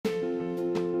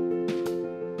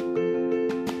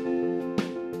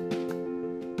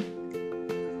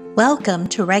Welcome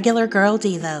to Regular Girl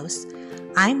Devos.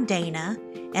 I'm Dana,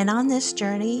 and on this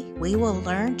journey, we will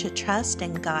learn to trust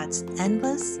in God's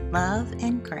endless love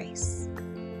and grace.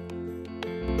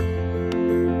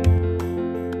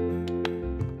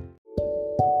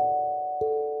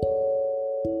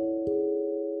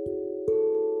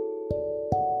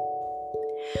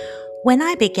 When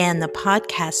I began the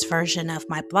podcast version of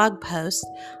my blog post,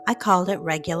 I called it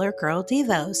Regular Girl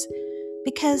Devos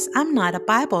because I'm not a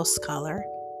Bible scholar,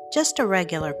 just a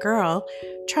regular girl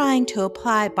trying to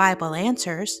apply Bible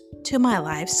answers to my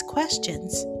life's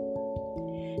questions.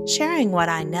 Sharing what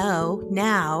I know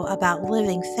now about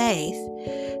living faith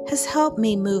has helped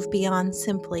me move beyond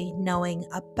simply knowing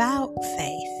about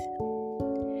faith.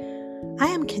 I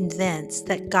am convinced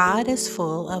that God is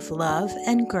full of love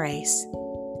and grace.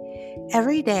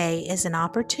 Every day is an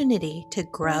opportunity to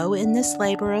grow in this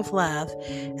labor of love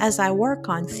as I work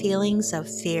on feelings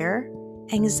of fear,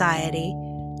 anxiety,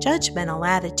 judgmental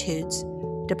attitudes,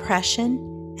 depression,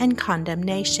 and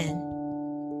condemnation.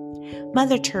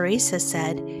 Mother Teresa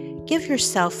said, "Give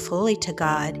yourself fully to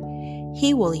God.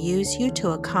 He will use you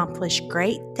to accomplish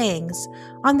great things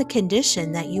on the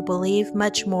condition that you believe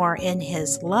much more in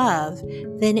His love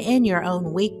than in your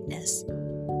own weakness."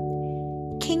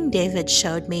 King David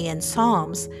showed me in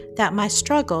Psalms that my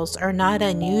struggles are not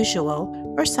unusual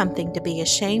or something to be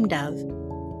ashamed of.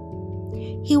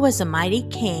 He was a mighty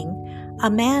king, a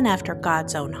man after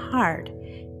God's own heart,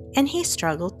 and he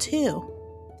struggled too.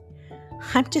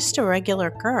 I'm just a regular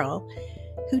girl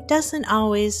who doesn't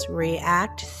always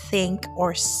react, think,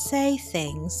 or say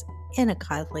things in a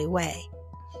godly way.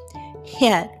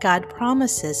 Yet God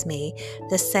promises me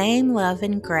the same love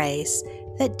and grace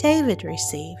that David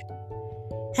received,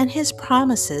 and His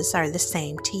promises are the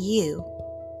same to you.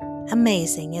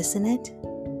 Amazing, isn't it?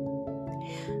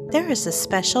 There is a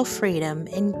special freedom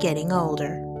in getting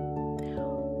older.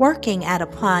 Working at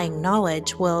applying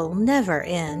knowledge will never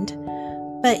end,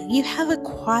 but you have a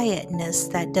quietness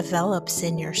that develops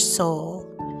in your soul,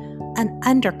 an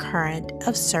undercurrent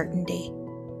of certainty,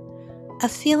 a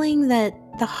feeling that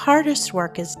the hardest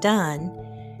work is done,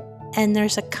 and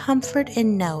there's a comfort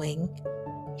in knowing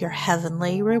your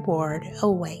heavenly reward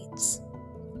awaits.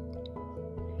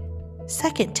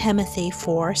 2 Timothy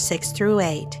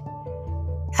 4:6-8.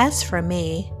 As for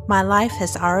me, my life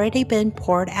has already been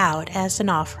poured out as an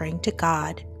offering to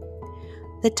God.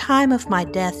 The time of my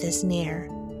death is near.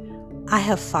 I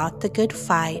have fought the good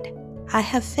fight, I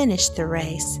have finished the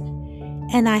race,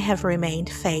 and I have remained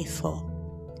faithful.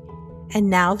 And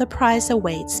now the prize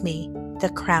awaits me, the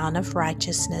crown of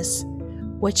righteousness,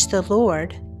 which the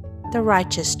Lord, the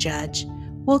righteous judge,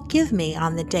 will give me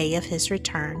on the day of His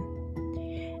return.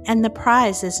 And the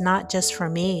prize is not just for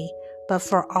me, but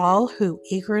for all who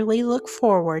eagerly look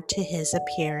forward to His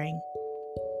appearing.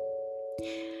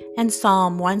 And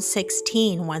Psalm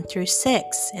 116,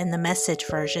 1-6 in the Message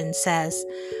version says,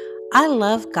 "I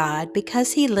love God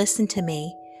because He listened to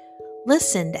me,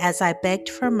 listened as I begged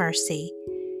for mercy.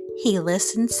 He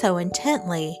listened so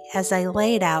intently as I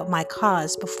laid out my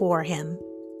cause before Him.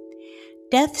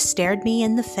 Death stared me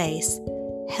in the face.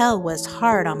 Hell was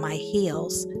hard on my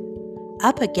heels.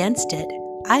 Up against it,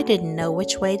 I didn't know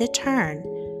which way to turn.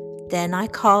 Then I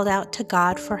called out to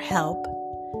God for help.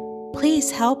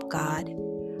 Please help, God.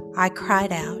 I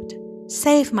cried out,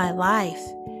 save my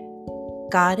life.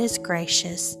 God is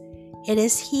gracious. It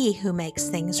is He who makes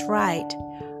things right,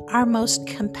 our most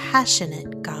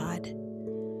compassionate God.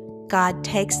 God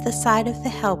takes the side of the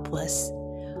helpless.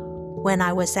 When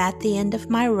I was at the end of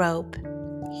my rope,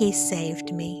 He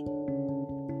saved me."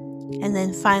 And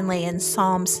then finally in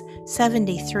Psalms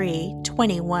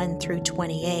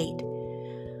 73:21-28,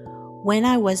 "When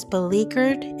I was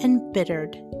beleaguered and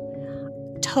bittered,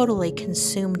 totally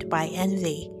consumed by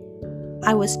envy,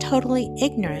 I was totally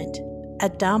ignorant, a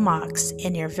dumb ox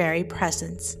in your very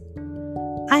presence.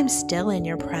 I'm still in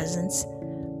your presence,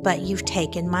 but you've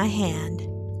taken my hand.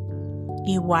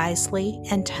 You wisely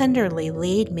and tenderly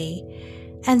lead me,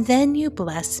 and then you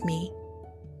bless me.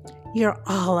 You're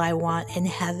all I want in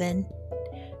heaven.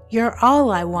 You're all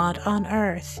I want on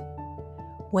earth.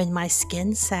 When my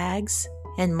skin sags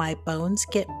and my bones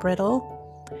get brittle,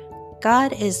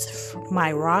 God is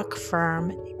my rock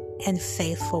firm and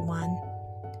faithful one.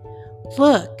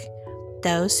 Look,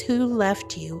 those who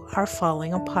left you are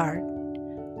falling apart.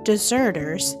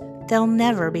 Deserters, they'll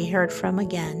never be heard from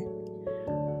again.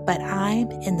 But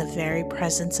I'm in the very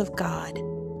presence of God.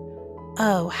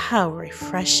 Oh, how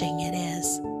refreshing it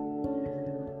is.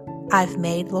 I've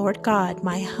made Lord God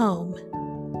my home.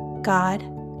 God,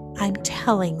 I'm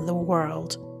telling the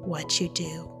world what you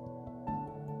do."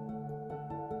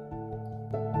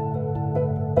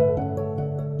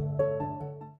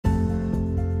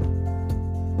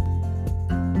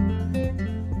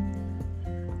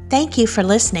 Thank you for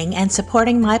listening and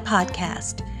supporting my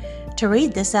podcast. To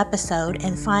read this episode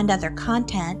and find other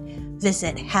content,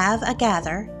 visit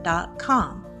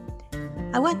haveagather.com.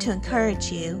 I want to encourage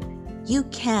you, you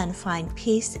can find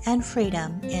peace and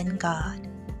freedom in God.